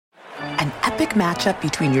An epic matchup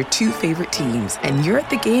between your two favorite teams, and you're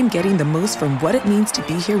at the game getting the most from what it means to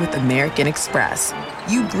be here with American Express.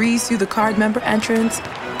 You breeze through the card member entrance,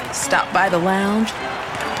 stop by the lounge.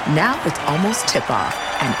 Now it's almost tip-off,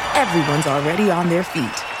 and everyone's already on their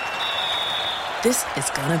feet. This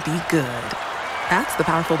is gonna be good. That's the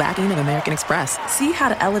powerful backing of American Express. See how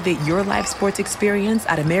to elevate your live sports experience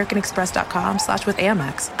at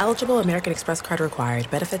americanexpress.com/withAmex. Eligible American Express card required.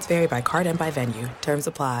 Benefits vary by card and by venue. Terms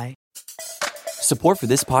apply. Support for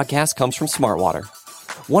this podcast comes from Smartwater.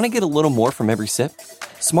 Want to get a little more from every sip?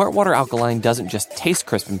 Smartwater Alkaline doesn't just taste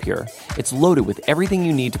crisp and pure. It's loaded with everything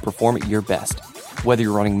you need to perform at your best, whether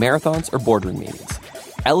you're running marathons or boardroom meetings.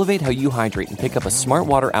 Elevate how you hydrate and pick up a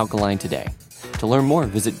Smartwater Alkaline today. To learn more,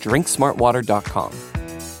 visit drinksmartwater.com.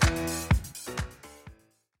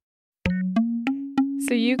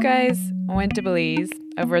 So you guys went to Belize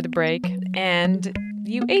over the break, and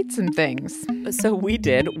you ate some things. So we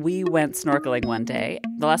did. We went snorkeling one day.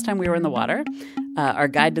 The last time we were in the water, our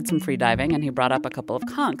guide did some free diving, and he brought up a couple of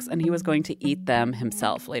conchs, and he was going to eat them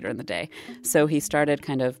himself later in the day. So he started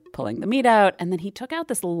kind of pulling the meat out, and then he took out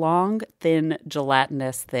this long, thin,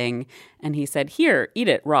 gelatinous thing, and he said, "Here, eat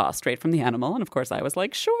it raw, straight from the animal." And of course, I was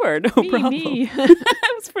like, "Sure, no problem." Me.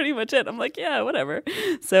 That was pretty much it. I'm like, "Yeah, whatever."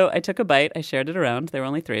 So I took a bite. I shared it around. There were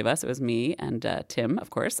only three of us. It was me and Tim,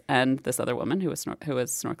 of course, and this other woman who was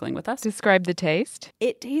snorkeling with us. Describe the taste.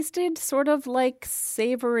 It tasted sort of like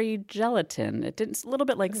savory gelatin. It did a little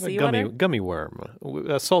bit like seawater. Gummy worm,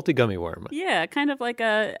 a salty gummy worm. Yeah, kind of like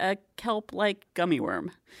a kelp-like gummy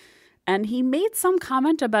worm. And he made some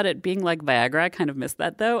comment about it being like Viagra. I kind of missed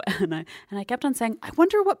that, though. And I kept on saying, "I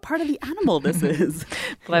wonder what part of the animal this is."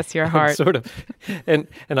 Bless your heart. Sort of. And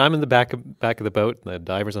I'm in the back of the boat, and the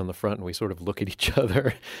diver's on the front, and we sort of look at each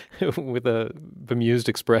other with a bemused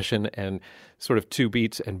expression and sort of two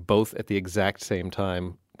beats, and both at the exact same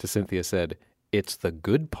time to Cynthia said, "It's the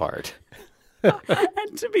good part."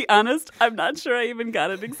 And to be honest, I'm not sure I even got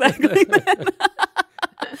it exactly then.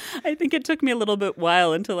 I think it took me a little bit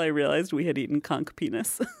while until I realized we had eaten conch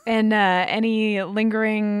penis. And any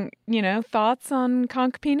lingering, thoughts on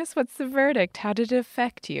conch penis? What's the verdict? How did it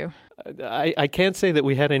affect you? I can't say that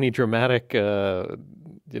we had any dramatic,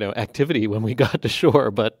 activity when we got to shore.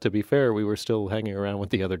 But to be fair, we were still hanging around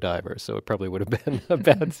with the other divers, so it probably would have been a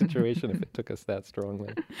bad situation if it took us that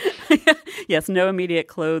strongly. Yes, no immediate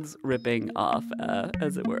clothes ripping off,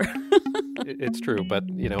 as it were. It's true, but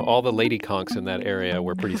all the lady conchs in that area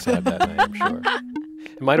were pretty sad that night, I'm sure.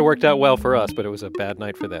 It might have worked out well for us, but it was a bad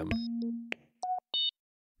night for them.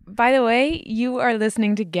 By the way, you are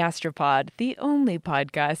listening to Gastropod, the only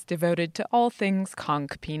podcast devoted to all things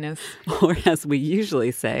conch penis. Or as we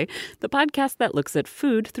usually say, the podcast that looks at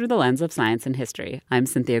food through the lens of science and history. I'm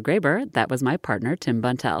Cynthia Graber. That was my partner, Tim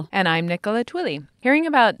Buntel. And I'm Nicola Twilley. Hearing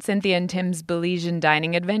about Cynthia and Tim's Belizean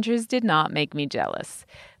dining adventures did not make me jealous.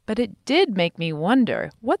 But it did make me wonder,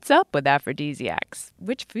 what's up with aphrodisiacs?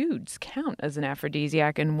 Which foods count as an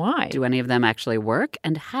aphrodisiac and why? Do any of them actually work?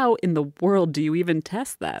 And how in the world do you even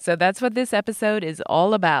test that? So that's what this episode is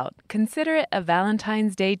all about. Consider it a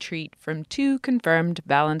Valentine's Day treat from two confirmed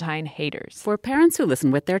Valentine haters. For parents who listen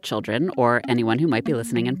with their children, or anyone who might be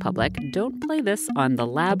listening in public, don't play this on the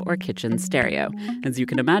lab or kitchen stereo. As you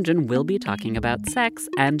can imagine, we'll be talking about sex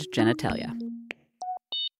and genitalia.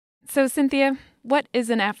 So, Cynthia, what is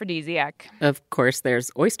an aphrodisiac? Of course, there's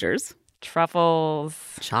oysters.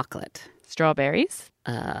 Truffles. Chocolate. Strawberries.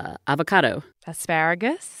 Avocado.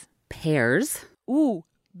 Asparagus. Pears. Ooh,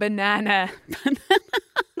 banana.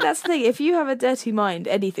 That's the thing. If you have a dirty mind,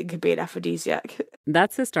 anything could be an aphrodisiac.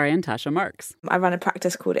 That's historian Tasha Marks. I run a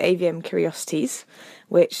practice called AVM Curiosities,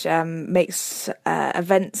 which makes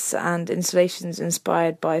events and installations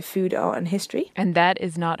inspired by food, art and history. And that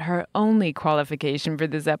is not her only qualification for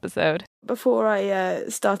this episode. Before I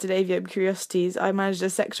started AVM Curiosities, I managed a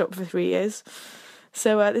sex shop for 3 years.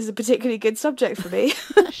 So this is a particularly good subject for me.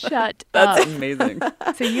 Shut That's up. amazing.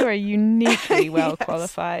 So you are uniquely well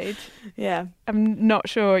qualified. Yeah. I'm not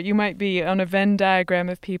sure. You might be on a Venn diagram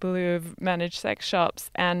of people who have managed sex shops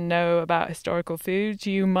and know about historical foods.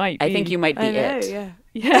 You might be. I think you might be I know, it. yeah.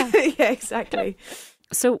 Yeah. Yeah, exactly.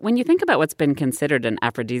 So when you think about what's been considered an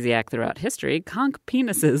aphrodisiac throughout history, conch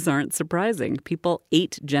penises aren't surprising. People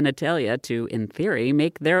ate genitalia to, in theory,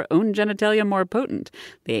 make their own genitalia more potent.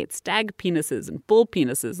 They ate stag penises and bull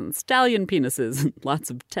penises and stallion penises and lots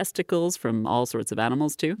of testicles from all sorts of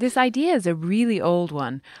animals, too. This idea is a really old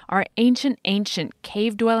one. Our ancient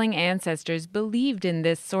cave-dwelling ancestors believed in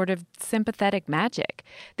this sort of sympathetic magic,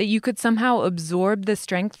 that you could somehow absorb the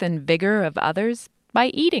strength and vigor of others by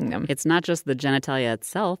eating them. It's not just the genitalia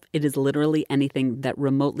itself. It is literally anything that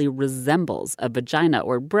remotely resembles a vagina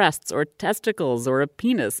or breasts or testicles or a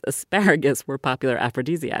penis. Asparagus were popular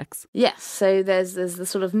aphrodisiacs. Yes, so there's the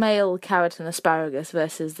sort of male carrot and asparagus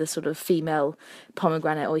versus the sort of female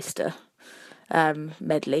pomegranate oyster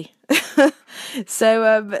medley.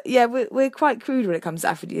 So we're quite crude when it comes to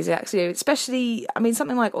aphrodisiacs, especially, I mean,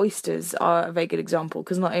 something like oysters are a very good example,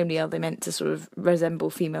 because not only are they meant to sort of resemble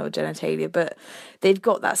female genitalia, but they've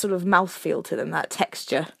got that sort of mouthfeel to them, that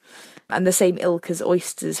texture. And the same ilk as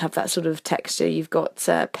oysters have that sort of texture. You've got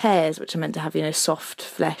pears, which are meant to have, soft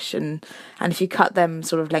flesh, and if you cut them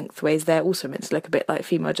sort of lengthways, they're also meant to look a bit like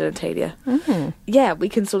female genitalia. Mm-hmm. Yeah, we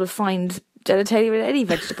can sort of find genitalia in any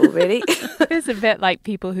vegetable, really. It's a bit like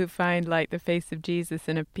people who find like the face of Jesus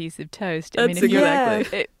in a piece of toast. I mean,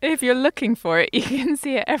 if you're looking for it, you can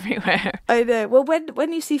see it everywhere. I know. Well,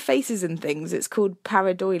 when you see faces in things, it's called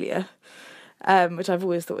pareidolia, which I've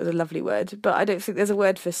always thought was a lovely word, but I don't think there's a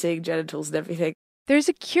word for seeing genitals and everything. There's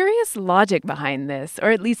a curious logic behind this, or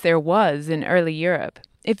at least there was in early Europe.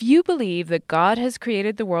 If you believe that God has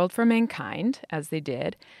created the world for mankind, as they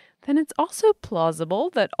did, then it's also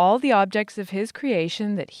plausible that all the objects of his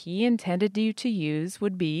creation that he intended you to use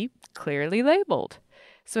would be clearly labeled.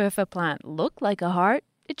 So if a plant looked like a heart,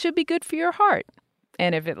 it should be good for your heart.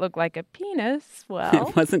 And if it looked like a penis, well...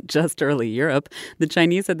 It wasn't just early Europe. The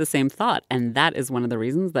Chinese had the same thought, and that is one of the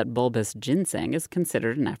reasons that bulbous ginseng is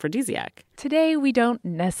considered an aphrodisiac. Today, we don't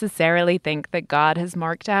necessarily think that God has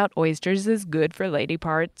marked out oysters as good for lady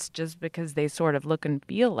parts just because they sort of look and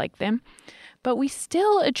feel like them. But we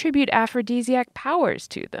still attribute aphrodisiac powers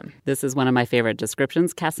to them. This is one of my favorite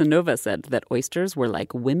descriptions. Casanova said that oysters were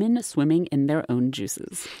like women swimming in their own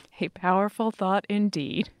juices. A powerful thought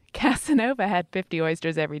indeed. Casanova had 50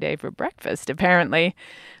 oysters every day for breakfast, apparently.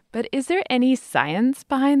 But is there any science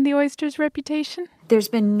behind the oyster's reputation? There's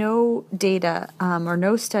been no data or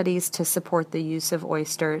no studies to support the use of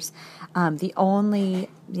oysters. The only,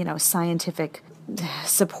 scientific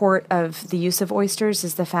support of the use of oysters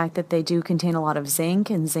is the fact that they do contain a lot of zinc,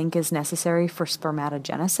 and zinc is necessary for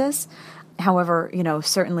spermatogenesis. However,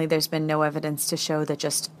 certainly there's been no evidence to show that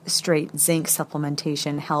just straight zinc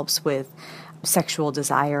supplementation helps with sexual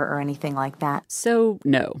desire or anything like that. So,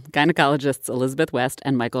 no. Gynecologists Elizabeth West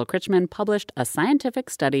and Michael Critchman published a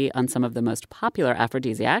scientific study on some of the most popular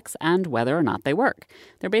aphrodisiacs and whether or not they work.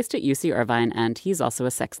 They're based at UC Irvine, and he's also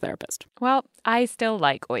a sex therapist. Well, I still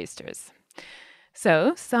like oysters.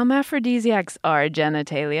 So, some aphrodisiacs are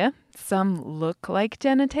genitalia, some look like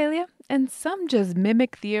genitalia, and some just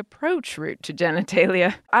mimic the approach route to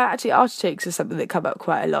genitalia. Actually, artichokes are something that come up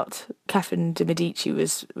quite a lot. Catherine de Medici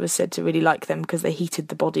was said to really like them because they heated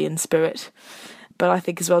the body and spirit. But I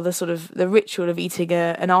think as well, the ritual of eating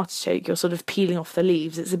an artichoke, you're sort of peeling off the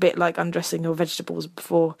leaves. It's a bit like undressing your vegetables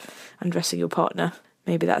before undressing your partner.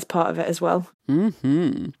 Maybe that's part of it as well.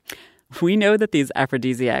 Mm-hmm. We know that these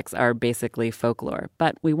aphrodisiacs are basically folklore,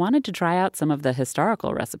 but we wanted to try out some of the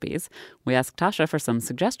historical recipes. We asked Tasha for some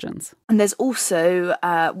suggestions. And there's also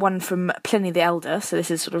one from Pliny the Elder, so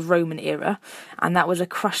this is sort of Roman era, and that was a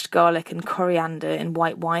crushed garlic and coriander in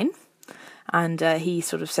white wine. And he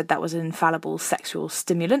sort of said that was an infallible sexual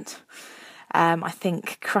stimulant. I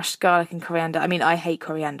think crushed garlic and coriander. I mean, I hate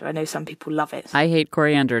coriander. I know some people love it. I hate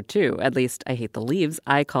coriander too. At least I hate the leaves.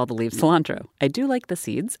 I call the leaves cilantro. I do like the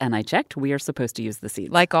seeds, and I checked. We are supposed to use the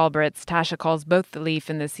seeds. Like all Brits, Tasha calls both the leaf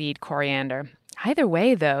and the seed coriander. Either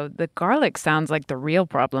way, though, the garlic sounds like the real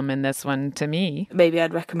problem in this one to me. Maybe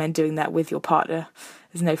I'd recommend doing that with your partner.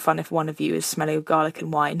 There's no fun if one of you is smelling of garlic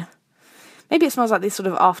and wine. Maybe it smells like this sort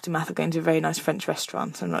of aftermath of going to a very nice French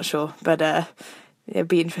restaurant. I'm not sure, but... it'd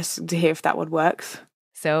be interesting to hear if that one works.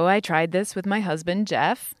 So I tried this with my husband,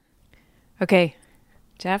 Jeff. Okay,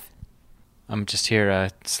 Jeff? I'm just here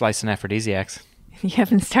slicing aphrodisiacs. You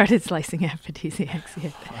haven't started slicing aphrodisiacs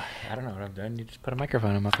yet. I don't know what I'm doing. You just put a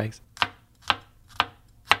microphone in my face.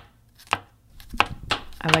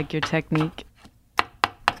 I like your technique.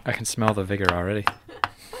 I can smell the vigor already.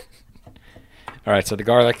 All right, so the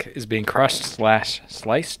garlic is being crushed /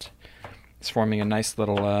 sliced. It's forming a nice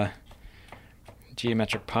little...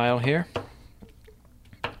 geometric pile here.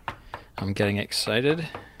 I'm getting excited.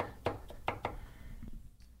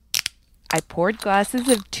 I poured glasses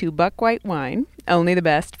of 2 buck white wine, only the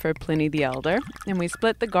best for Pliny the Elder, and we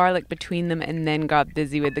split the garlic between them and then got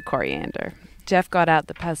busy with the coriander. Jeff got out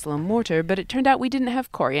the pestle and mortar, but it turned out we didn't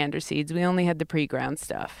have coriander seeds. We only had the pre-ground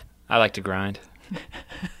stuff. I like to grind.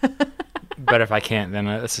 But if I can't, then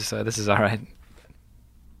this is all right.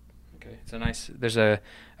 Okay, it's a nice... There's a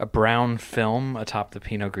brown film atop the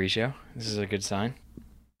Pinot Grigio. This is a good sign.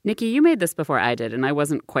 Nikki, you made this before I did, and I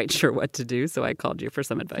wasn't quite sure what to do, so I called you for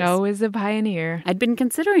some advice. Always a pioneer. I'd been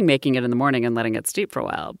considering making it in the morning and letting it steep for a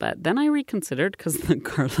while, but then I reconsidered because the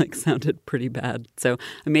garlic sounded pretty bad. So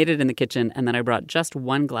I made it in the kitchen, and then I brought just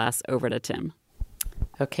one glass over to Tim.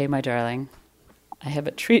 Okay, my darling, I have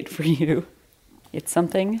a treat for you. It's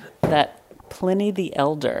something that Pliny the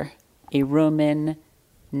Elder, a Roman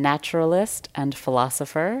naturalist and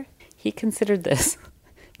philosopher, he considered this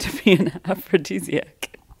to be an aphrodisiac.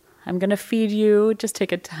 I'm going to feed you. Just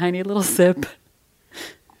take a tiny little sip.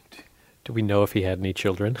 Do we know if he had any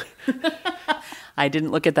children? I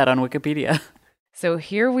didn't look at that on Wikipedia. So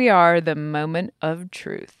here we are, the moment of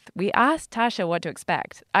truth. We asked Tasha what to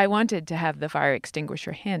expect. I wanted to have the fire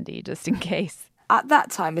extinguisher handy, just in case. At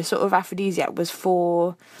that time, a sort of aphrodisiac was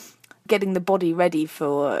for getting the body ready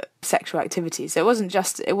for sexual activity. So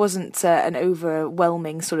it wasn't an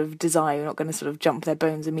overwhelming sort of desire. You're not going to sort of jump their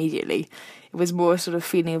bones immediately. It was more a sort of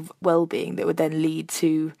feeling of well-being that would then lead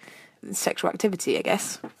to sexual activity, I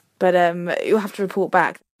guess. But you'll have to report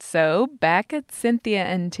back. So back at Cynthia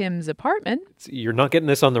and Tim's apartment. You're not getting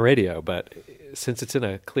this on the radio, but since it's in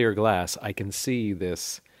a clear glass, I can see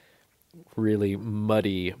this really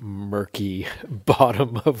muddy, murky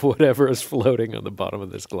bottom of whatever is floating on the bottom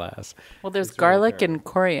of this glass. Well, there's garlic and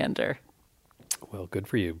coriander. Well, good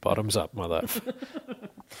for you. Bottoms up, my love.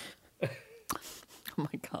 Oh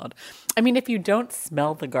my God. I mean, if you don't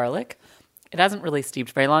smell the garlic, it hasn't really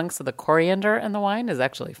steeped very long, so the coriander and the wine is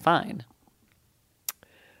actually fine.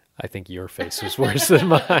 I think your face was worse than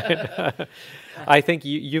mine. I think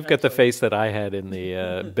you've got the face that I had in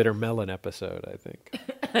the bitter melon episode, I think.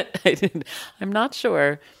 I'm not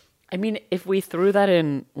sure. I mean, if we threw that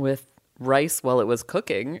in with rice while it was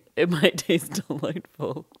cooking, it might taste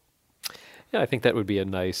delightful. Yeah, I think that would be a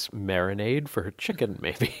nice marinade for chicken,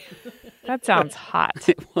 maybe. That sounds hot.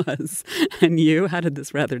 It was. And you? How did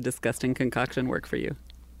this rather disgusting concoction work for you?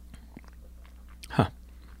 Huh.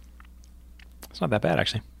 It's not that bad,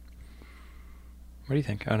 actually. What do you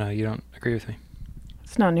think? Oh, no, you don't agree with me.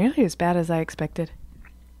 It's not nearly as bad as I expected.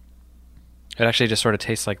 It actually just sort of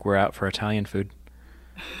tastes like we're out for Italian food.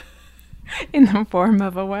 In the form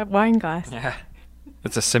of a wet wine glass. Yeah.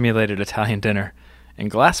 It's a simulated Italian dinner in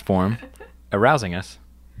glass form, arousing us.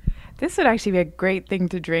 This would actually be a great thing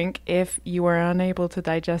to drink if you were unable to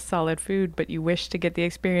digest solid food, but you wish to get the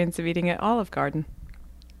experience of eating at Olive Garden.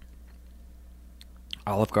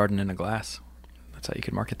 Olive Garden in a glass. That's how you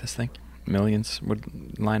could market this thing. Millions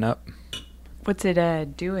would line up. What's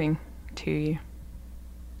it doing to you?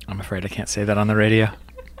 I'm afraid I can't say that on the radio.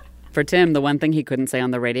 For Tim, the one thing he couldn't say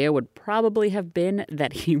on the radio would probably have been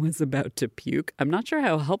that he was about to puke. I'm not sure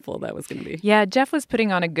how helpful that was going to be. Yeah, Jeff was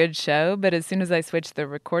putting on a good show, but as soon as I switched the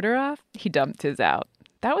recorder off, he dumped his out.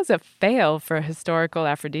 That was a fail for historical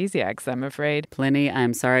aphrodisiacs, I'm afraid. Pliny,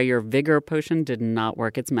 I'm sorry, your vigor potion did not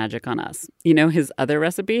work its magic on us. You know, his other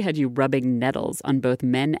recipe had you rubbing nettles on both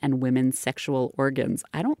men and women's sexual organs.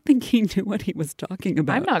 I don't think he knew what he was talking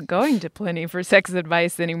about. I'm not going to Pliny for sex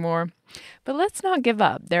advice anymore. But let's not give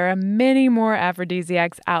up. There are many more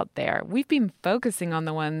aphrodisiacs out there. We've been focusing on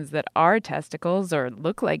the ones that are testicles or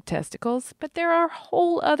look like testicles, but there are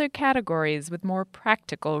whole other categories with more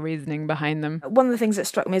practical reasoning behind them. One of the things that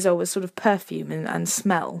struck me as well was sort of perfume and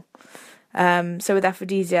smell. So with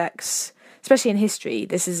aphrodisiacs, especially in history,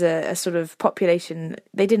 this is a sort of population,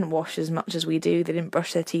 they didn't wash as much as we do, they didn't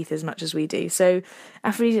brush their teeth as much as we do. So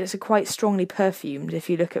aphrodisiacs are quite strongly perfumed. If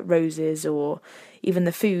you look at roses or even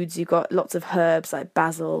the foods, you've got lots of herbs like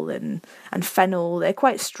basil and fennel. They're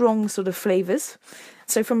quite strong sort of flavours.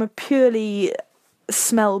 So from a purely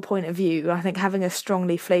smell point of view, I think having a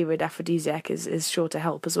strongly flavoured aphrodisiac is sure to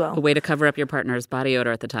help as well. A way to cover up your partner's body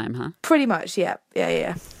odor at the time, huh? Pretty much, yeah.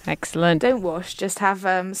 Excellent. Don't wash, just have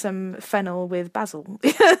some fennel with basil.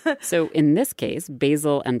 So in this case,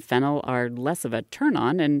 basil and fennel are less of a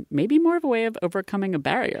turn-on and maybe more of a way of overcoming a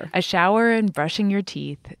barrier. A shower and brushing your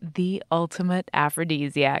teeth, the ultimate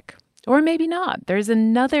aphrodisiac. Or maybe not. There's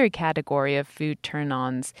another category of food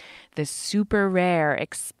turn-ons, the super rare,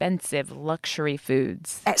 expensive luxury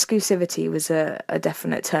foods. Exclusivity was a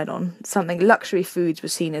definite turn-on. Luxury foods were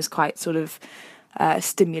seen as quite sort of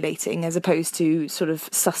stimulating as opposed to sort of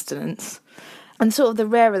sustenance. And sort of the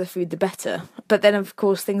rarer the food, the better. But then, of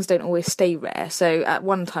course, things don't always stay rare. So at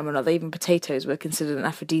one time or another, even potatoes were considered an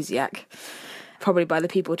aphrodisiac, probably by the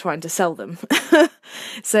people trying to sell them.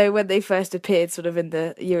 So when they first appeared sort of in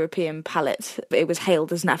the European palate, it was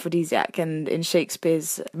hailed as an aphrodisiac. And in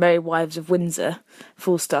Shakespeare's Merry Wives of Windsor,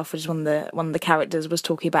 Falstaff, which is one of the characters, was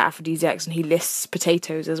talking about aphrodisiacs, and he lists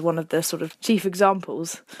potatoes as one of the sort of chief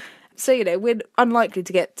examples. So, we're unlikely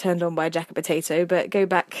to get turned on by a jacket potato, but go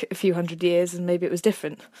back a few hundred years and maybe it was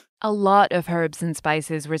different. A lot of herbs and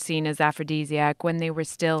spices were seen as aphrodisiac when they were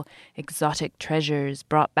still exotic treasures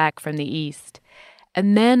brought back from the East.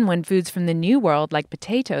 And then when foods from the New World, like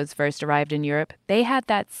potatoes, first arrived in Europe, they had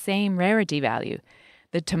that same rarity value.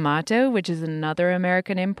 The tomato, which is another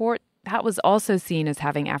American import, that was also seen as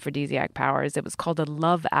having aphrodisiac powers. It was called a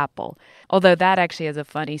love apple. Although that actually has a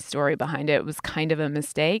funny story behind it. It was kind of a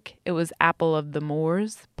mistake. It was apple of the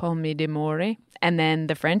Moors, pomme de more. And then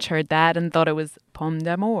the French heard that and thought it was pomme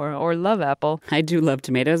d'amour, or love apple. I do love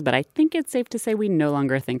tomatoes, but I think it's safe to say we no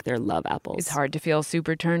longer think they're love apples. It's hard to feel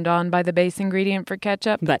super turned on by the base ingredient for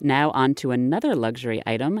ketchup. But now on to another luxury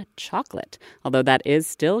item, chocolate. Although that is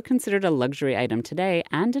still considered a luxury item today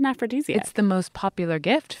and an aphrodisiac. It's the most popular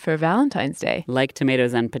gift for Valentine's Day. Like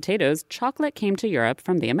tomatoes and potatoes, chocolate came to Europe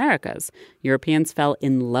from the Americas. Europeans fell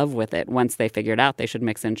in love with it once they figured out they should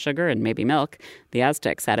mix in sugar and maybe milk. The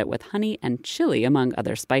Aztecs had it with honey and chili, among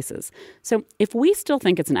other spices. So if we still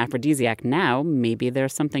think it's an aphrodisiac now, maybe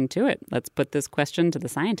there's something to it. Let's put this question to the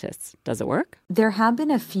scientists. Does it work? There have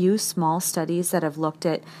been a few small studies that have looked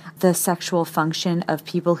at the sexual function of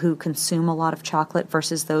people who consume a lot of chocolate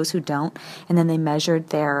versus those who don't, and then they measured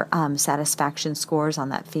their satisfaction scores on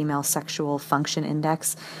that female sexual function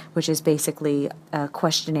index, which is basically a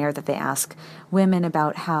questionnaire that they ask women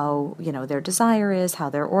about how, their desire is, how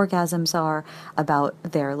their orgasms are, about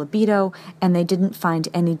their libido, and they didn't find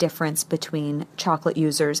any difference between chocolate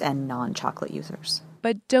users and non-chocolate users.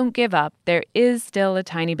 But don't give up. There is still a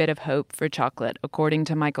tiny bit of hope for chocolate, according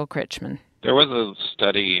to Michael Critchman. There was a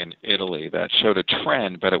study in Italy that showed a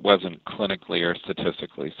trend, but it wasn't clinically or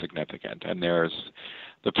statistically significant. And there's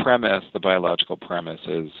the premise, the biological premise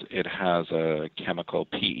is it has a chemical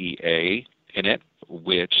PEA in it,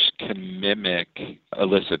 which can mimic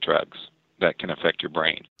illicit drugs that can affect your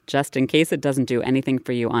brain. Just in case it doesn't do anything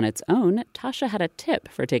for you on its own, Tasha had a tip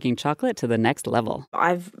for taking chocolate to the next level.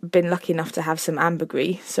 I've been lucky enough to have some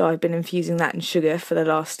ambergris, so I've been infusing that in sugar for the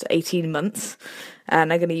last 18 months,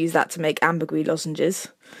 and I'm going to use that to make ambergris lozenges,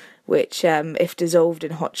 which, if dissolved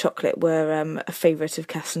in hot chocolate, were a favourite of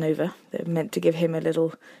Casanova. They're meant to give him a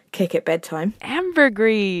little kick at bedtime.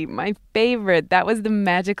 Ambergris, my favourite. That was the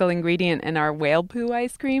magical ingredient in our whale poo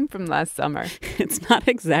ice cream from last summer. It's not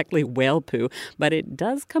exactly whale poo, but it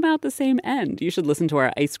does come out the same end. You should listen to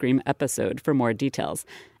our ice cream episode for more details.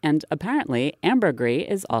 And apparently, ambergris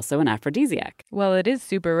is also an aphrodisiac. Well, it is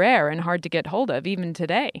super rare and hard to get hold of even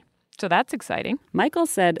today. So that's exciting. Michael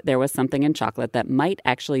said there was something in chocolate that might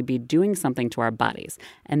actually be doing something to our bodies.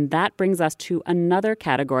 And that brings us to another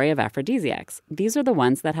category of aphrodisiacs. These are the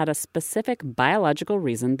ones that had a specific biological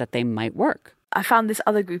reason that they might work. I found this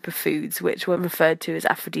other group of foods which were referred to as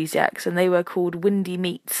aphrodisiacs, and they were called windy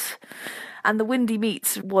meats. And the windy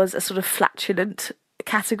meats was a sort of flatulent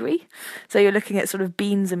category. So you're looking at sort of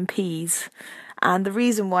beans and peas. And the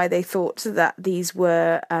reason why they thought that these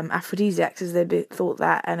were aphrodisiacs is they thought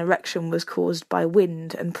that an erection was caused by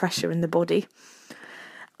wind and pressure in the body.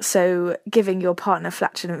 So giving your partner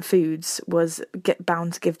flatulent foods was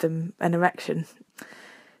bound to give them an erection.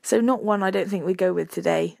 So not one I don't think we go with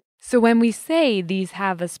today. So when we say these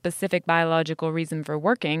have a specific biological reason for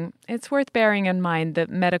working, it's worth bearing in mind that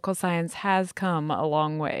medical science has come a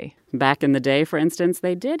long way. Back in the day, for instance,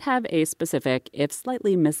 they did have a specific, if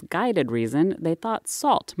slightly misguided reason. They thought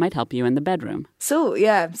salt might help you in the bedroom. Salt,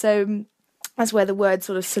 yeah. So that's where the word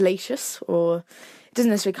sort of salacious, or it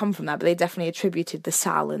doesn't necessarily come from that, but they definitely attributed the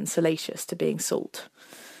sal and salacious to being salt.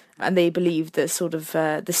 And they believed that sort of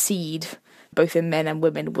the seed, both in men and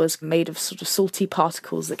women, was made of sort of salty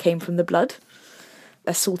particles that came from the blood.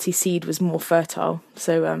 A salty seed was more fertile,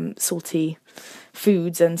 so salty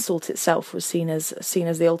foods and salt itself was seen as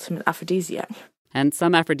the ultimate aphrodisiac. And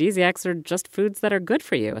some aphrodisiacs are just foods that are good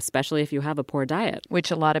for you, especially if you have a poor diet. Which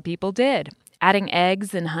a lot of people did. Adding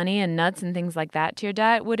eggs and honey and nuts and things like that to your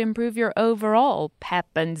diet would improve your overall pep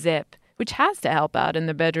and zip, which has to help out in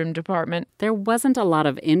the bedroom department. There wasn't a lot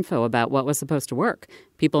of info about what was supposed to work.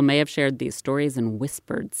 People may have shared these stories in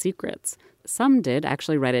whispered secrets. Some did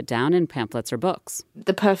actually write it down in pamphlets or books.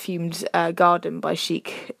 The Perfumed Garden by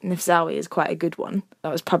Sheikh Nafzawi is quite a good one.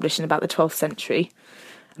 That was published in about the 12th century,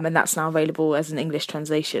 and that's now available as an English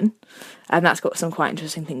translation. And that's got some quite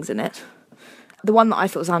interesting things in it. The one that I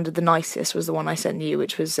thought sounded the nicest was the one I sent you,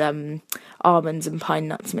 which was almonds and pine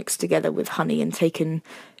nuts mixed together with honey and taken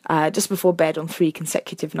just before bed on 3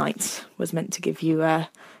 consecutive nights. Was meant to give you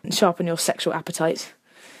sharpen your sexual appetite.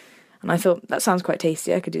 And I thought, that sounds quite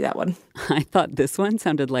tasty. I could do that one. I thought this one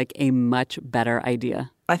sounded like a much better idea.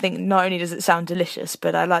 I think not only does it sound delicious,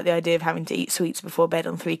 but I like the idea of having to eat sweets before bed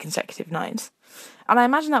on 3 consecutive nights. And I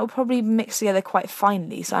imagine that will probably mix together quite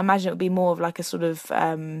finely. So I imagine it would be more of like a sort of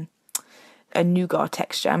a nougat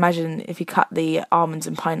texture. I imagine if you cut the almonds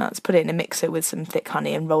and pine nuts, put it in a mixer with some thick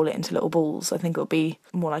honey and roll it into little balls, I think it would be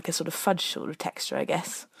more like a sort of fudge sort of texture, I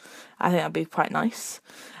guess. I think that would be quite nice.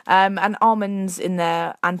 And almonds in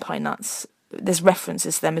there and pine nuts, there's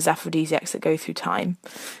references to them as aphrodisiacs that go through time.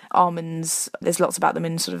 Almonds, there's lots about them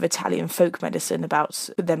in sort of Italian folk medicine about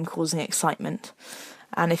them causing excitement.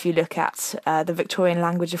 And if you look at the Victorian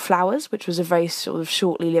language of flowers, which was a very sort of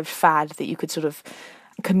shortly lived fad that you could sort of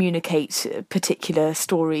communicate particular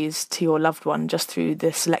stories to your loved one just through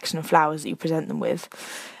the selection of flowers that you present them with.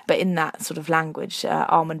 But in that sort of language,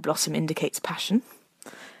 almond blossom indicates passion.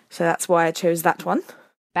 So that's why I chose that one.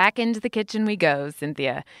 Back into the kitchen we go,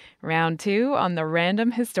 Cynthia. Round 2 on the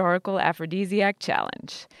Random Historical Aphrodisiac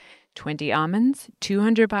Challenge. 20 almonds,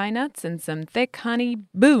 200 pine nuts, and some thick honey.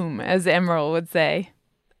 Boom, as Emerald would say.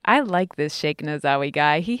 I like this Sheikh Nazawi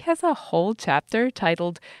guy. He has a whole chapter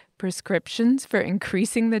titled Prescriptions for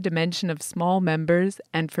Increasing the Dimension of Small Members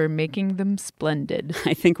and for Making Them Splendid.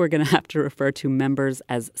 I think we're going to have to refer to members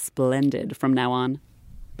as splendid from now on.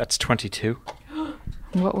 That's 22.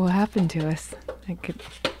 What will happen to us? It could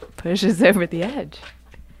push us over the edge.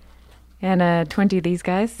 And 20 of these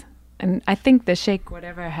guys. And I think the Sheikh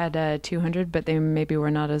whatever had 200, but they maybe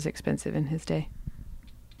were not as expensive in his day.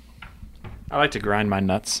 I like to grind my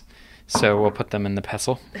nuts, so we'll put them in the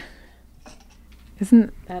pestle.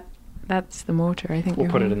 Isn't that's the mortar? I think we'll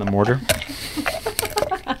put it in the mortar.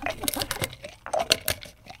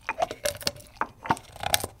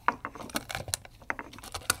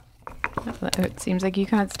 It seems like you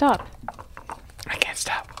can't stop. I can't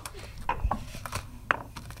stop.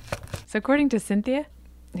 So according to Cynthia,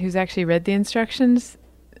 who's actually read the instructions,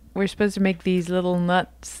 we're supposed to make these little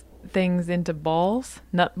nuts things into balls,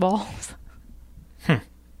 nut balls.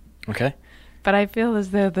 Okay. But I feel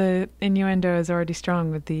as though the innuendo is already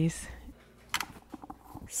strong with these.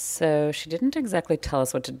 So she didn't exactly tell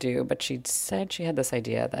us what to do, but she said she had this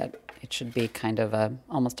idea that it should be kind of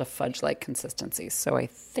almost a fudge-like consistency. So I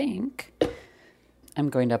think I'm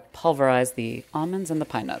going to pulverize the almonds and the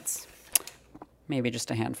pine nuts. Maybe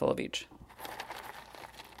just a handful of each.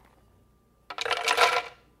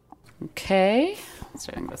 Okay,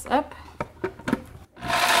 stirring this up.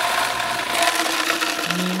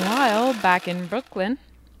 Meanwhile, back in Brooklyn,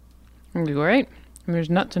 it'll be great. There's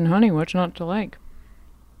nuts and honey. What's not to like?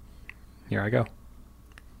 Here I go.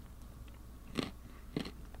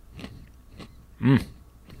 Yeah,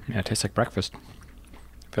 it tastes like breakfast.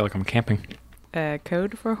 I feel like I'm camping.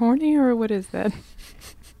 Code for horny, or what is that?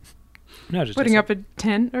 No, just putting up a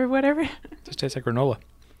tent or whatever. Just tastes like granola.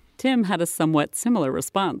 Tim had a somewhat similar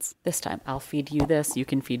response. This time, I'll feed you this, you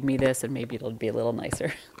can feed me this, and maybe it'll be a little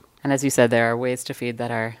nicer. And as you said, there are ways to feed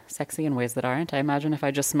that are sexy and ways that aren't. I imagine if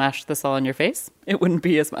I just smashed this all in your face, it wouldn't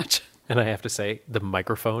be as much. And I have to say, the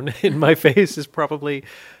microphone in my face is probably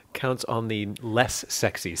counts on the less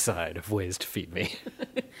sexy side of ways to feed me.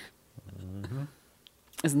 Mm-hmm.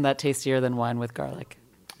 Isn't that tastier than wine with garlic?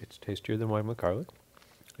 It's tastier than wine with garlic.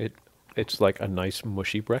 It's like a nice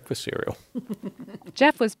mushy breakfast cereal.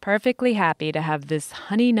 Jeff was perfectly happy to have this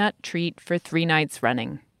honey nut treat for 3 nights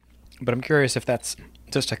running. But I'm curious if that's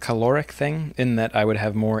just a caloric thing, in that I would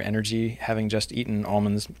have more energy having just eaten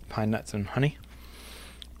almonds, pine nuts, and honey,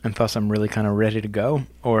 and thus I'm really kind of ready to go,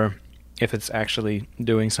 or if it's actually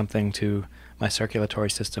doing something to my circulatory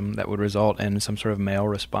system that would result in some sort of male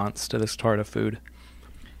response to this sort of food.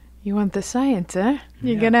 You want the science, huh?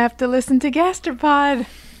 You're going to have to listen to Gastropod.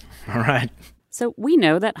 All right. So we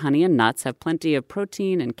know that honey and nuts have plenty of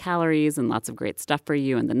protein and calories and lots of great stuff for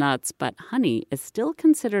you in the nuts, but honey is still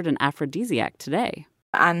considered an aphrodisiac today.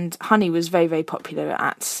 And honey was very, very popular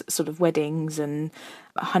at sort of weddings, and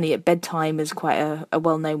honey at bedtime is quite a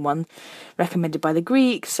well-known one, recommended by the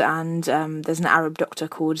Greeks. And there's an Arab doctor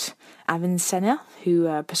called Avicenna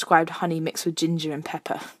who prescribed honey mixed with ginger and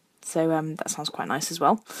pepper. So that sounds quite nice as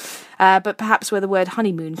well. But perhaps where the word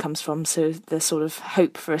honeymoon comes from, so the sort of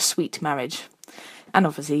hope for a sweet marriage. And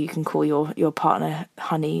obviously you can call your partner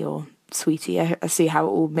honey or sweetie. I see how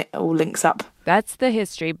it all links up. That's the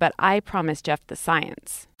history, but I promised Jeff the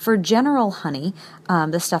science. For general honey,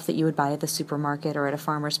 the stuff that you would buy at the supermarket or at a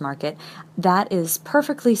farmer's market, that is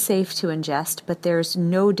perfectly safe to ingest, but there's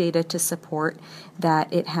no data to support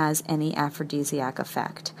that it has any aphrodisiac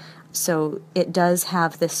effect. So it does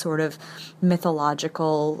have this sort of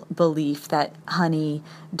mythological belief that honey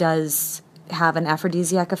does have an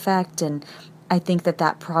aphrodisiac effect, and I think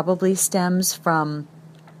that probably stems from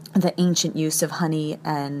the ancient use of honey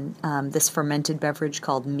and this fermented beverage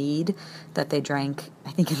called mead that they drank,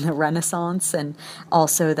 I think, in the Renaissance, and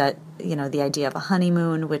also that, the idea of a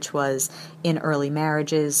honeymoon, which was in early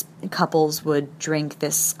marriages, couples would drink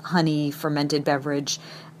this honey fermented beverage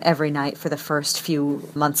every night for the first few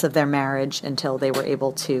months of their marriage until they were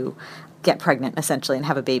able to get pregnant, essentially, and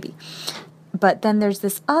have a baby. But then there's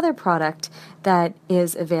this other product that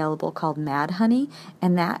is available called Mad Honey,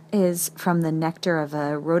 and that is from the nectar of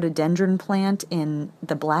a rhododendron plant in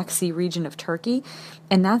the Black Sea region of Turkey,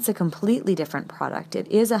 and that's a completely different product. It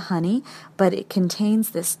is a honey, but it contains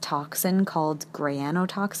this toxin called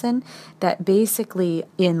granotoxin that basically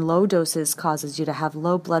in low doses causes you to have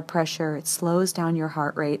low blood pressure, it slows down your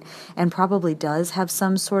heart rate, and probably does have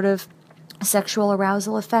some sort of sexual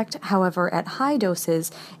arousal effect. However, at high doses,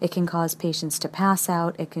 it can cause patients to pass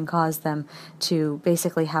out. It can cause them to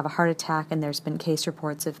basically have a heart attack, and there's been case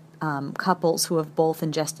reports of couples who have both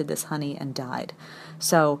ingested this honey and died.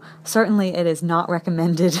 So certainly it is not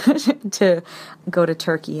recommended to go to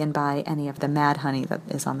Turkey and buy any of the Mad Honey that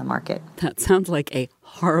is on the market. That sounds like a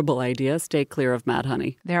horrible idea. Stay clear of Mad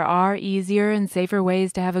Honey. There are easier and safer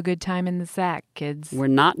ways to have a good time in the sack, kids. We're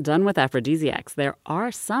not done with aphrodisiacs. There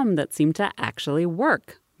are some that seem to actually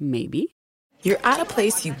work. Maybe. You're at a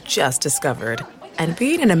place you just discovered. And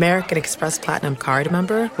being an American Express Platinum card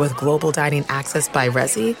member with Global Dining Access by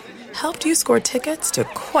Resy helped you score tickets to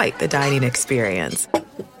quite the dining experience.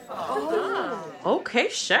 Oh, okay,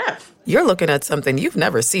 chef. You're looking at something you've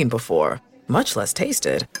never seen before, much less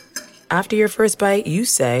tasted. After your first bite, you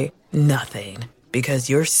say nothing because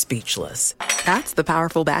you're speechless. That's the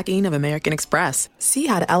powerful backing of American Express. See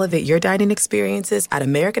how to elevate your dining experiences at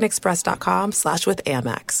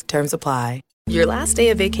americanexpress.com/withAmex. Terms apply. Your last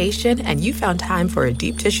day of vacation and you found time for a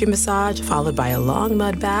deep tissue massage followed by a long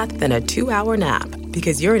mud bath, then a 2-hour nap.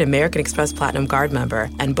 Because you're an American Express Platinum Card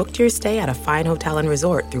member and booked your stay at a fine hotel and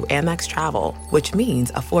resort through Amex Travel, which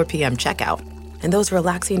means a 4 p.m. checkout. And those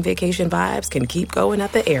relaxing vacation vibes can keep going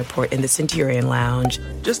at the airport in the Centurion Lounge.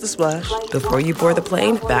 Just a splash before you board the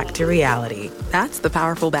plane back to reality. That's the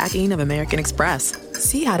powerful backing of American Express.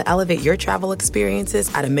 See how to elevate your travel experiences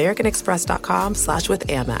at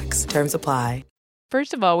americanexpress.com/withAmex. Terms apply.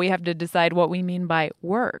 First of all, we have to decide what we mean by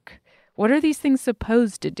work. What are these things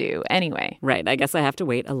supposed to do anyway? Right, I guess I have to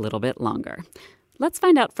wait a little bit longer. Let's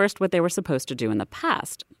find out first what they were supposed to do in the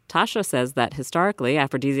past. Tasha says that historically,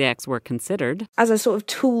 aphrodisiacs were considered as a sort of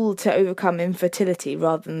tool to overcome infertility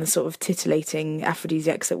rather than the sort of titillating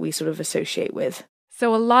aphrodisiacs that we sort of associate with.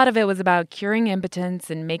 So a lot of it was about curing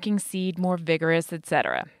impotence and making seed more vigorous,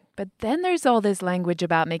 etc. But then there's all this language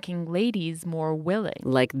about making ladies more willing.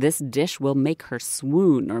 Like this dish will make her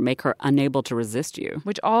swoon or make her unable to resist you.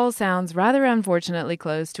 Which all sounds rather unfortunately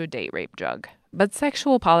close to a date rape drug. But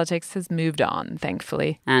sexual politics has moved on,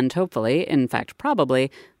 thankfully. And hopefully, in fact probably,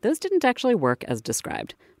 those didn't actually work as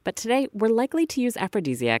described. But today, we're likely to use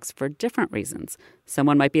aphrodisiacs for different reasons.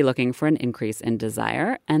 Someone might be looking for an increase in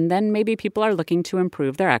desire, and then maybe people are looking to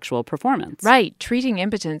improve their actual performance. Right. Treating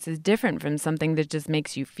impotence is different from something that just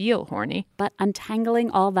makes you feel horny. But untangling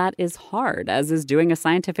all that is hard, as is doing a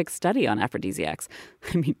scientific study on aphrodisiacs.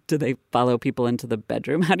 I mean, do they follow people into the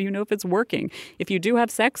bedroom? How do you know if it's working? If you do have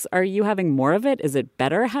sex, are you having more of it? Is it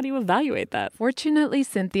better? How do you evaluate that? Fortunately,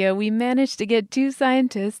 Cynthia, we managed to get 2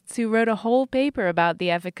 scientists who wrote a whole paper about the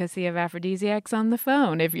efficacy of aphrodisiacs on the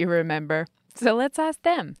phone, if you remember. So let's ask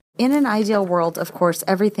them. In an ideal world, of course,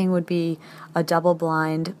 everything would be a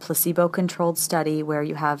double-blind, placebo-controlled study where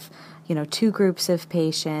you have, 2 groups of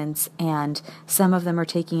patients, and some of them are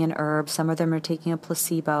taking an herb, some of them are taking a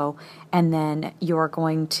placebo, and then you're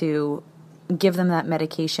going to give them that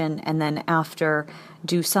medication, and then after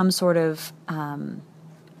do some sort of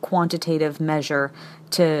quantitative measure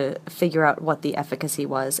to figure out what the efficacy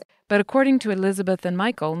was. But according to Elizabeth and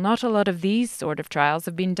Michael, not a lot of these sort of trials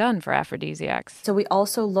have been done for aphrodisiacs. So we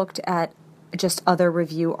also looked at just other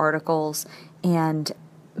review articles and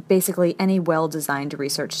basically any well-designed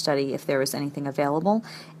research study if there was anything available.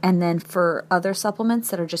 And then for other supplements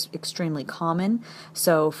that are just extremely common,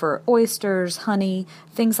 so for oysters, honey,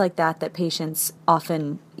 things like that patients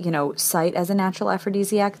often, cite as a natural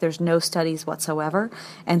aphrodisiac, there's no studies whatsoever.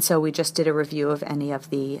 And so we just did a review of any of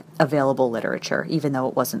the available literature, even though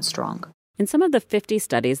it wasn't strong. In some of the 50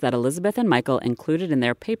 studies that Elizabeth and Michael included in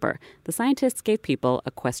their paper, the scientists gave people a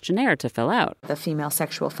questionnaire to fill out. The Female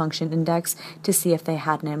Sexual Function Index to see if they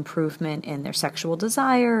had an improvement in their sexual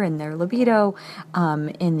desire, in their libido,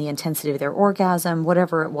 in the intensity of their orgasm,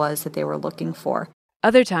 whatever it was that they were looking for.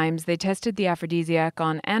 Other times, they tested the aphrodisiac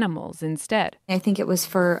on animals instead. I think it was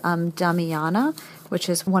for Damiana, which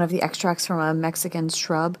is one of the extracts from a Mexican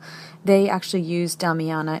shrub. They actually used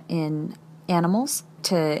Damiana in animals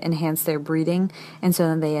to enhance their breeding, and so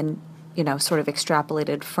then they sort of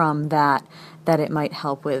extrapolated from that it might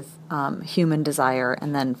help with human desire,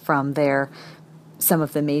 and then from there, some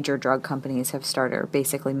of the major drug companies have started, or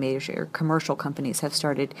basically major commercial companies have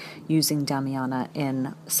started using Damiana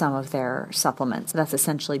in some of their supplements. That's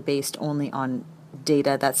essentially based only on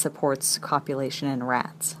data that supports copulation in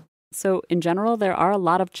rats. So, in general, there are a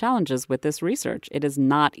lot of challenges with this research. It is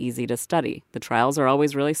not easy to study. The trials are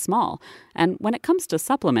always really small. And when it comes to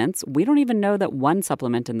supplements, we don't even know that one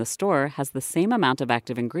supplement in the store has the same amount of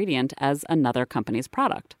active ingredient as another company's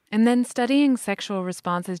product. And then studying sexual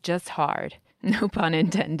response is just hard. No pun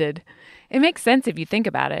intended. It makes sense if you think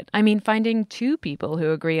about it. I mean, finding two people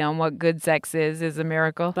who agree on what good sex is a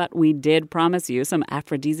miracle. But we did promise you some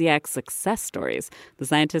aphrodisiac success stories. The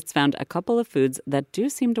scientists found a couple of foods that do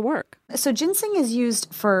seem to work. So ginseng is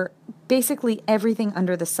used for basically everything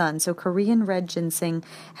under the sun. So Korean red ginseng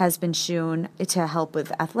has been shown to help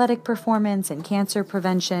with athletic performance and cancer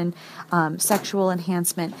prevention, sexual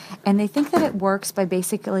enhancement. And they think that it works by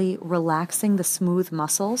basically relaxing the smooth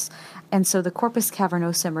muscles. And so the corpus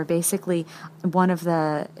cavernosum are basically one of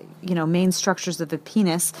the main structures of the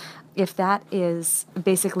penis. If that is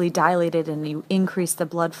basically dilated and you increase the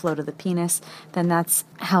blood flow to the penis, then that's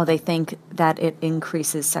how they think that it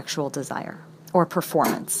increases sexual desire or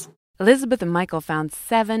performance. Elizabeth and Michael found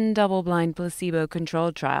 7 double-blind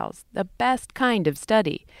placebo-controlled trials, the best kind of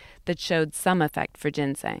study, that showed some effect for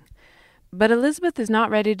ginseng. But Elizabeth is not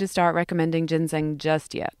ready to start recommending ginseng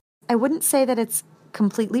just yet. I wouldn't say that it's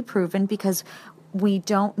completely proven because we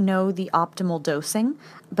don't know the optimal dosing,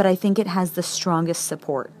 but I think it has the strongest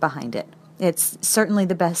support behind it. It's certainly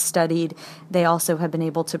the best studied. They also have been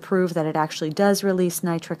able to prove that it actually does release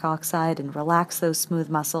nitric oxide and relax those smooth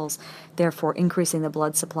muscles, therefore increasing the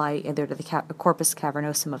blood supply either to the corpus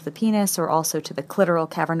cavernosum of the penis or also to the clitoral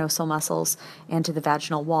cavernosal muscles and to the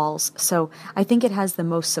vaginal walls. So I think it has the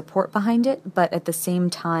most support behind it, but at the same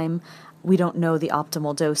time, we don't know the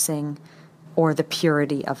optimal dosing or the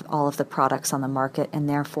purity of all of the products on the market, and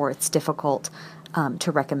therefore it's difficult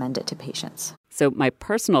to recommend it to patients. So my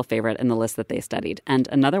personal favorite in the list that they studied, and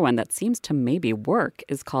another one that seems to maybe work,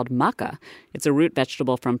 is called maca. It's a root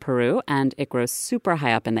vegetable from Peru, and it grows super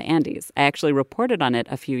high up in the Andes. I actually reported on it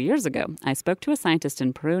a few years ago. I spoke to a scientist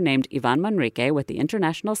in Peru named Ivan Manrique with the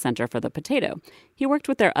International Center for the Potato. He worked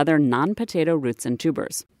with their other non-potato roots and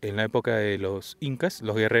tubers. En la época de los incas,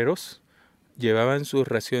 los guerreros,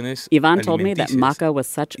 Ivan told me that maca was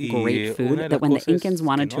such great food that when the Incans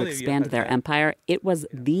wanted to expand their empire, it was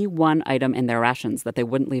the one item in their rations that they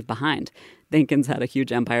wouldn't leave behind. The Incans had a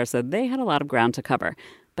huge empire, so they had a lot of ground to cover.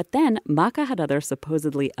 But then maca had other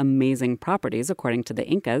supposedly amazing properties. According to the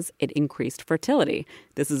Incas, it increased fertility.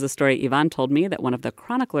 This is a story Ivan told me that one of the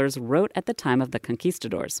chroniclers wrote at the time of the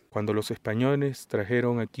conquistadors. Cuando los españoles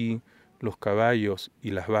trajeron aquí los caballos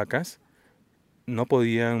y las vacas, no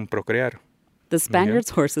podían procrear. The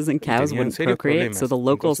Spaniards' horses and cows wouldn't procreate, so the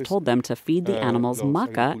locals told them to feed the animals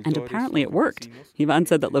maca, and apparently it worked. Ivan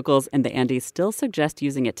said that locals in the Andes still suggest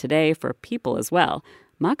using it today for people as well.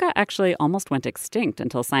 Maca actually almost went extinct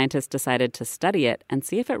until scientists decided to study it and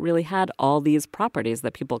see if it really had all these properties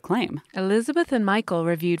that people claim. Elizabeth and Michael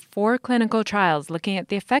reviewed 4 clinical trials looking at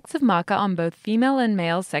the effects of maca on both female and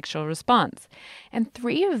male sexual response. And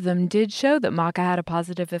 3 of them did show that maca had a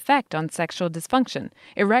positive effect on sexual dysfunction,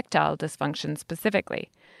 erectile dysfunction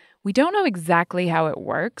specifically. We don't know exactly how it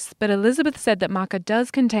works, but Elizabeth said that maca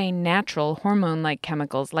does contain natural hormone-like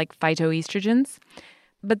chemicals like phytoestrogens.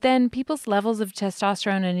 But then people's levels of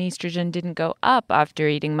testosterone and estrogen didn't go up after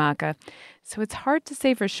eating maca, so it's hard to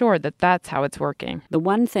say for sure that that's how it's working. The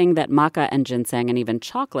one thing that maca and ginseng and even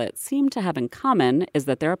chocolate seem to have in common is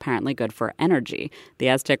that they're apparently good for energy. The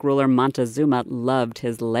Aztec ruler Montezuma loved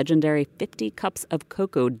his legendary 50 cups of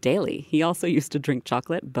cocoa daily. He also used to drink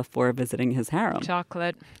chocolate before visiting his harem.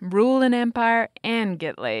 Chocolate, rule an empire, and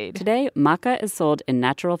get laid. Today, maca is sold in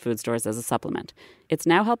natural food stores as a supplement. It's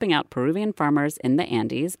now helping out Peruvian farmers in the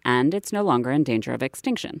Andes, and it's no longer in danger of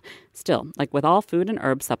extinction. Still, like with all food and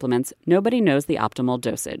herb supplements, nobody knows the optimal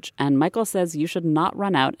dosage, and Michael says you should not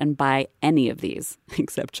run out and buy any of these,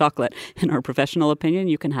 except chocolate. In our professional opinion,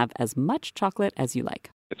 you can have as much chocolate as you like.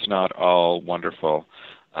 It's not all wonderful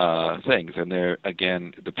things, and there,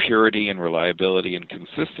 again, the purity and reliability and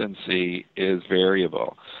consistency is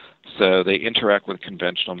variable. So they interact with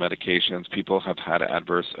conventional medications. People have had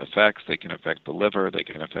adverse effects. They can affect the liver. They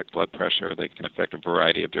can affect blood pressure. They can affect a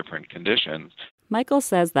variety of different conditions. Michael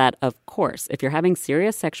says that, of course, if you're having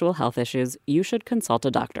serious sexual health issues, you should consult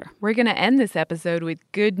a doctor. We're going to end this episode with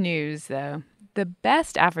good news, though. The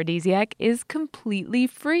best aphrodisiac is completely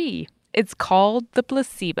free. It's called the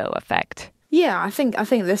placebo effect. Yeah, I think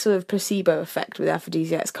the sort of placebo effect with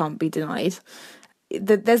aphrodisiacs can't be denied.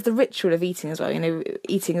 There's the ritual of eating as well. You know,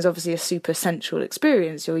 eating is obviously a super sensual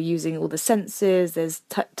experience. You're using all the senses. There's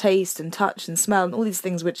taste and touch and smell and all these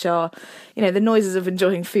things which are, you know, the noises of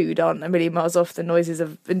enjoying food aren't a million miles off the noises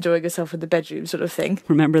of enjoying yourself in the bedroom sort of thing.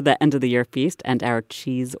 Remember the end of the year feast and our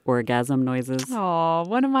cheese orgasm noises? Aw,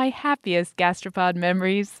 one of my happiest gastropod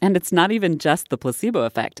memories. And it's not even just the placebo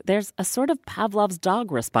effect. There's a sort of Pavlov's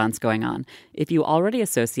dog response going on. If you already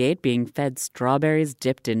associate being fed strawberries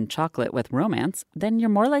dipped in chocolate with romance, then you're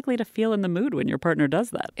more likely to feel in the mood when your partner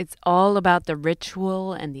does that. It's all about the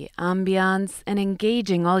ritual and the ambiance and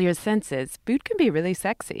engaging all your senses. Food can be really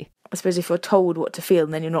sexy. I suppose if you're told what to feel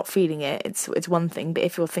and then you're not feeling it, it's one thing. But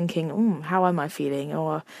if you're thinking, how am I feeling?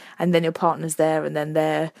 And then your partner's there and then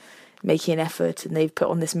they're making an effort and they've put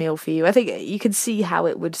on this meal for you, I think you can see how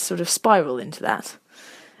it would sort of spiral into that.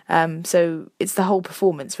 So it's the whole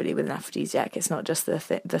performance really with an aphrodisiac. It's not just the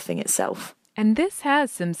thing itself. And this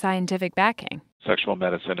has some scientific backing. Sexual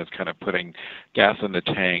medicine is kind of putting gas in the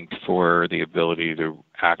tank for the ability to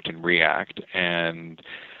act and react. And,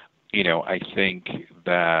 you know, I think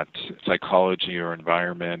that psychology or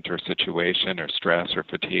environment or situation or stress or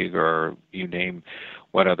fatigue or you name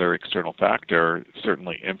what other external factor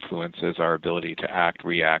certainly influences our ability to act,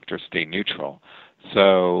 react, or stay neutral.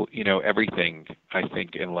 So, you know, everything, I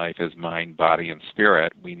think, in life is mind, body, and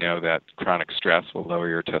spirit. We know that chronic stress will lower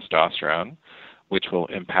your testosterone, which will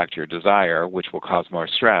impact your desire, which will cause more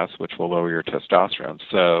stress, which will lower your testosterone.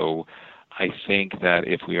 So I think that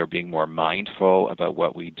if we are being more mindful about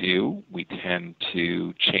what we do, we tend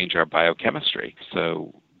to change our biochemistry.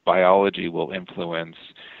 So biology will influence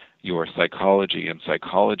your psychology, and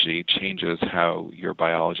psychology changes how your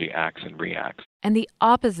biology acts and reacts. And the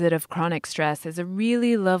opposite of chronic stress is a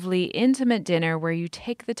really lovely, intimate dinner where you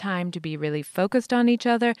take the time to be really focused on each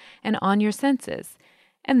other and on your senses.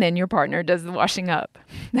 And then your partner does the washing up.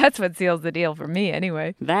 That's what seals the deal for me,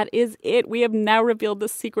 anyway. That is it. We have now revealed the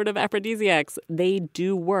secret of aphrodisiacs. They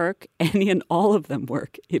do work, and all of them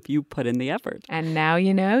work if you put in the effort. And now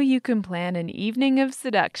you know you can plan an evening of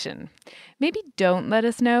seduction. Maybe don't let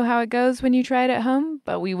us know how it goes when you try it at home,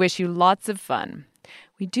 but we wish you lots of fun.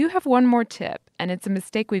 We do have one more tip, and it's a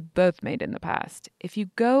mistake we've both made in the past. If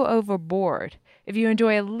you go overboard, if you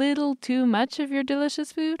enjoy a little too much of your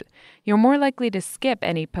delicious food, you're more likely to skip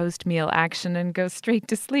any post-meal action and go straight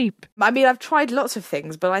to sleep. I mean, I've tried lots of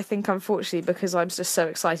things, but I think, unfortunately, because I'm just so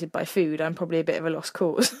excited by food, I'm probably a bit of a lost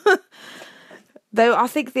cause. Though I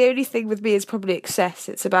think the only thing with me is probably excess.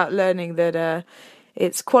 It's about learning that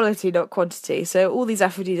it's quality, not quantity. So all these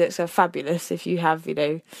aphrodisiacs are fabulous if you have, you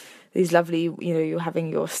know, these lovely, you know, you're having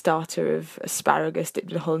your starter of asparagus dipped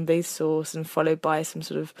in hollandaise sauce and followed by some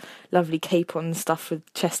sort of lovely capon stuffed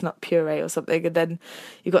with chestnut puree or something, and then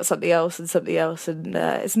you've got something else, and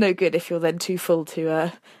it's no good if you're then too full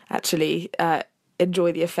to actually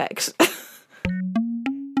enjoy the effects.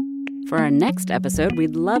 For our next episode,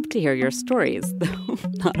 we'd love to hear your stories, though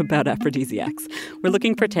not about aphrodisiacs. We're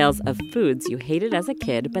looking for tales of foods you hated as a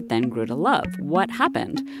kid but then grew to love. What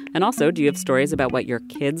happened? And also, do you have stories about what your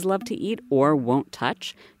kids love to eat or won't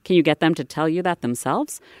touch? Can you get them to tell you that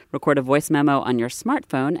themselves? Record a voice memo on your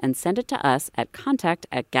smartphone and send it to us at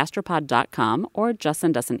contact@gastropod.com, or just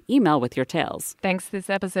send us an email with your tales. Thanks this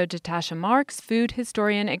episode to Tasha Marks, food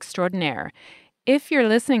historian extraordinaire. If you're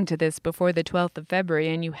listening to this before the 12th of February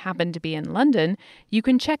and you happen to be in London, you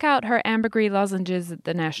can check out her ambergris lozenges at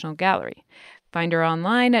the National Gallery. Find her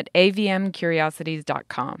online at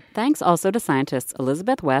avmcuriosities.com. Thanks also to scientists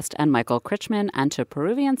Elizabeth West and Michael Critchman, and to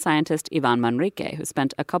Peruvian scientist Ivan Manrique, who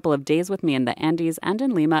spent a couple of days with me in the Andes and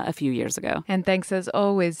in Lima a few years ago. And thanks as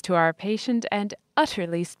always to our patient and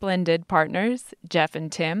utterly splendid partners, Jeff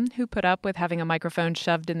and Tim, who put up with having a microphone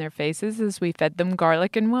shoved in their faces as we fed them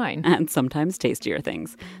garlic and wine. And sometimes tastier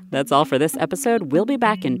things. That's all for this episode. We'll be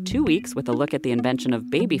back in 2 weeks with a look at the invention of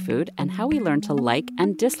baby food and how we learn to like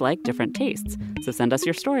and dislike different tastes. So send us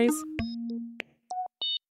your stories.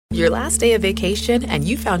 Your last day of vacation and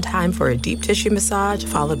you found time for a deep tissue massage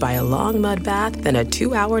followed by a long mud bath, then a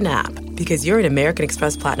 2-hour nap. Because you're an American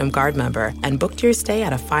Express Platinum Card member and booked your stay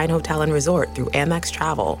at a fine hotel and resort through Amex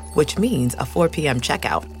Travel, which means a 4 p.m.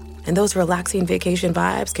 checkout. And those relaxing vacation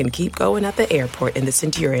vibes can keep going at the airport in the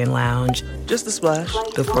Centurion Lounge. Just a splash.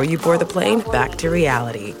 Before you board the plane, back to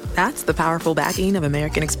reality. That's the powerful backing of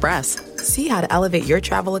American Express. See how to elevate your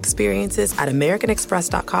travel experiences at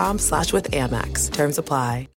americanexpress.com/withAmex. Terms apply.